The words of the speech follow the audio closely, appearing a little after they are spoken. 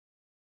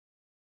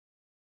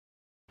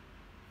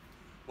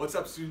What's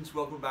up, students?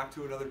 Welcome back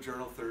to another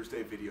Journal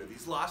Thursday video.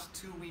 These last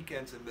 2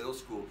 weekends in middle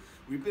school,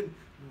 we've been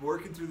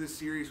working through this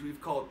series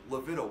we've called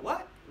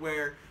Leviti-what,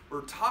 where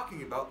we're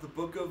talking about the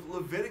book of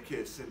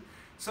Leviticus. And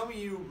some of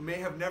you may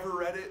have never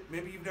read it,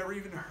 maybe you've never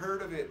even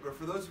heard of it, but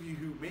for those of you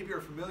who maybe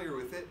are familiar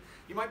with it,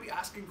 you might be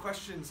asking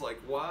questions like,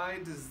 why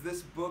does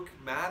this book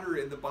matter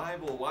in the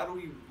Bible? Why do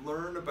we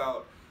learn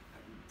about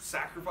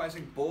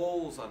sacrificing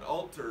bulls on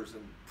altars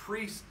and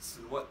priests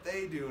and what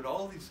they do and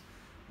all these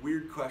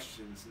weird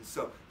questions? And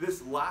so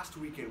this last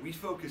weekend we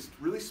focused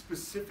really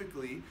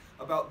specifically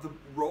about the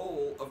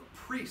role of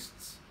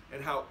priests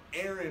and how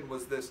Aaron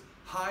was this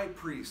high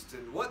priest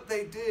and what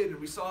they did.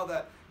 And we saw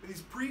that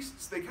these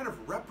priests, they kind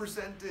of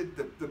represented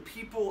the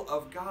people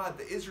of God,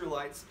 the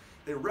Israelites.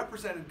 They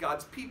represented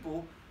God's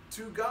people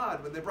to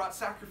God when they brought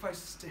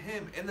sacrifices to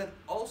Him. And then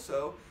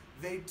also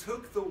they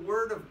took the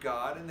word of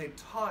God and they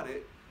taught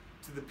it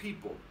to the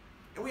people.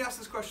 And we asked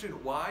this question,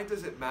 why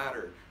does it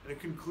matter? And it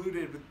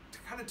concluded with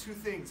kind of two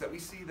things: that we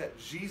see that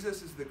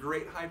Jesus is the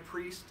great high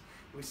priest,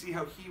 and we see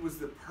how he was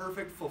the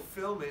perfect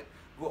fulfillment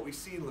of what we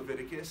see in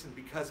Leviticus, and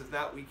because of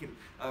that we can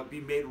be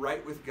made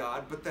right with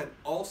God. But then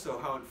also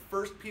how in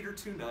 1 Peter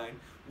 2:9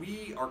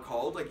 we are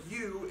called, like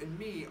you and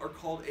me, are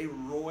called a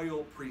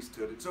royal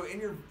priesthood. And so in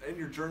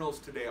your journals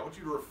today, I want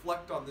you to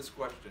reflect on this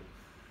question.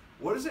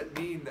 What does it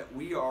mean that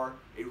we are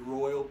a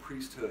royal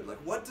priesthood? Like,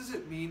 what does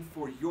it mean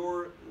for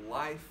your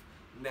life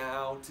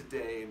now,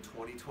 today, in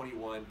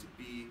 2021, to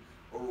be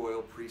a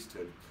royal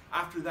priesthood?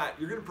 After that,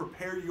 you're going to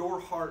prepare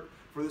your heart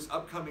for this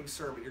upcoming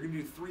sermon. You're going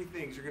to do three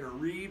things. You're going to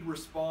read,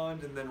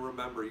 respond, and then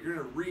remember. You're going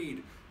to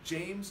read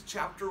James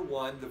chapter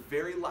 1, the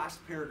very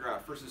last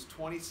paragraph, verses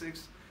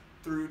 26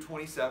 through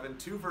 27,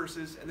 2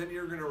 verses, and then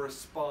you're going to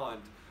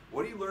respond.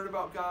 What do you learn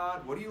about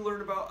God? What do you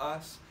learn about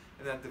us?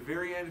 And at the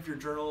very end of your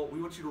journal,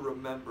 we want you to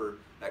remember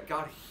that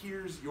God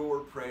hears your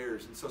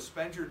prayers. And so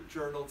spend your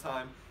journal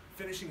time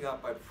finishing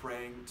up by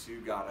praying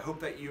to God. I hope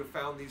that you have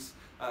found these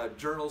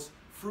journals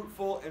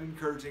fruitful and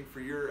encouraging for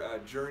your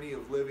journey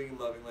of living and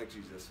loving like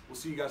Jesus. We'll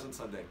see you guys on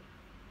Sunday.